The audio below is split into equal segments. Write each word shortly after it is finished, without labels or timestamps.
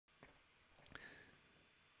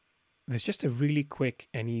there's just a really quick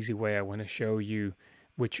and easy way I want to show you,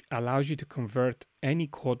 which allows you to convert any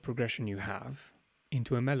chord progression you have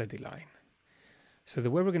into a melody line. So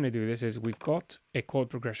the way we're going to do this is we've got a chord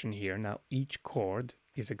progression here. Now each chord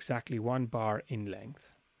is exactly 1 bar in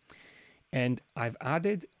length. And I've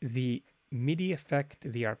added the MIDI effect,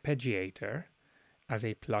 the arpeggiator, as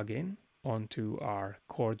a plugin onto our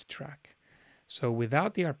chord track. So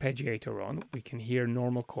without the arpeggiator on, we can hear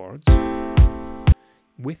normal chords.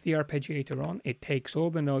 With the arpeggiator on, it takes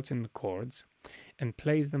all the notes in the chords and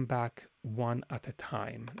plays them back one at a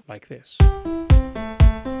time, like this.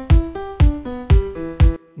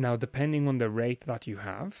 Now, depending on the rate that you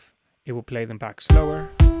have, it will play them back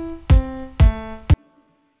slower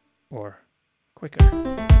or quicker,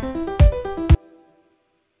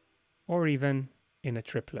 or even in a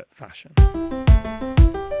triplet fashion.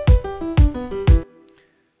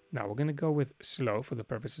 Now we're going to go with slow for the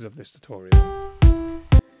purposes of this tutorial.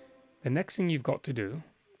 The next thing you've got to do,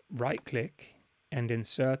 right click and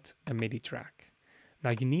insert a MIDI track. Now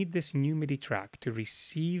you need this new MIDI track to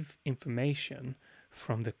receive information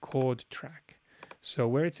from the chord track. So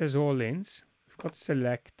where it says all ins, we've got to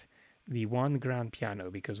select the 1 grand piano,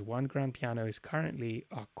 because 1 grand piano is currently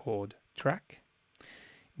our chord track.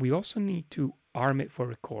 We also need to arm it for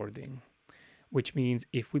recording, which means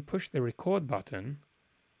if we push the record button,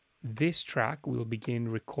 this track will begin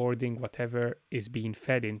recording whatever is being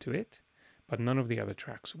fed into it, but none of the other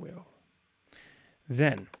tracks will.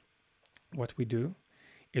 Then what we do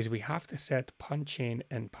is we have to set punch in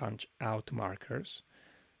and punch out markers.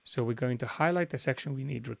 So we're going to highlight the section we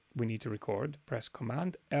need to record, press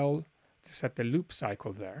Command L to set the loop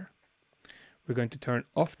cycle there. We're going to turn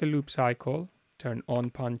off the loop cycle, turn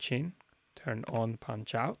on punch in, turn on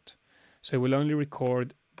punch out. So we'll only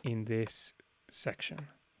record in this section.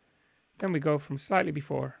 Then we go from slightly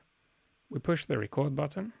before, we push the record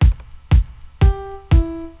button,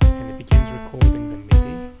 and it begins recording the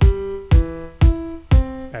MIDI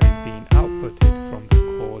that is being outputted from the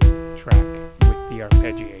chord track with the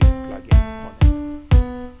arpeggiator plugin on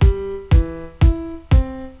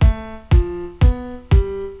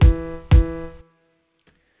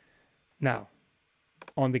it. Now,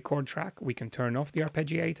 on the chord track, we can turn off the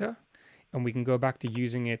arpeggiator and we can go back to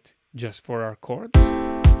using it just for our chords.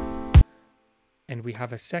 And we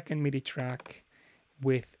have a second MIDI track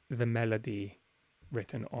with the melody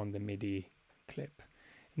written on the MIDI clip.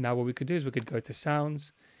 Now what we could do is we could go to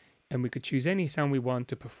sounds and we could choose any sound we want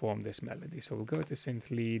to perform this melody. So we'll go to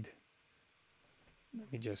synth lead.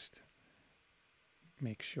 Let me just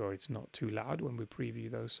make sure it's not too loud when we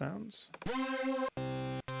preview those sounds.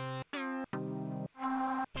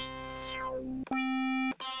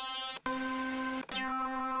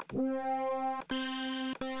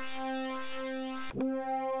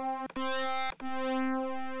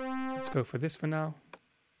 Let's go for this for now.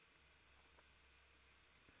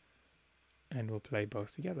 And we'll play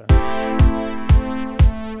both together.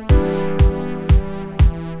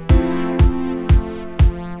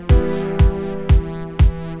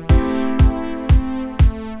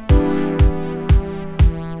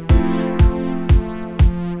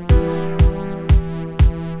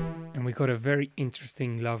 And we got a very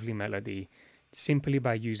interesting, lovely melody simply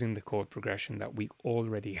by using the chord progression that we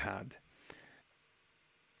already had.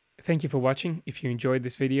 Thank you for watching. If you enjoyed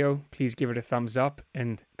this video, please give it a thumbs up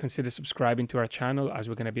and consider subscribing to our channel, as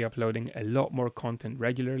we're going to be uploading a lot more content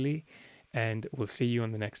regularly, and we'll see you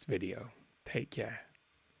on the next video. Take care.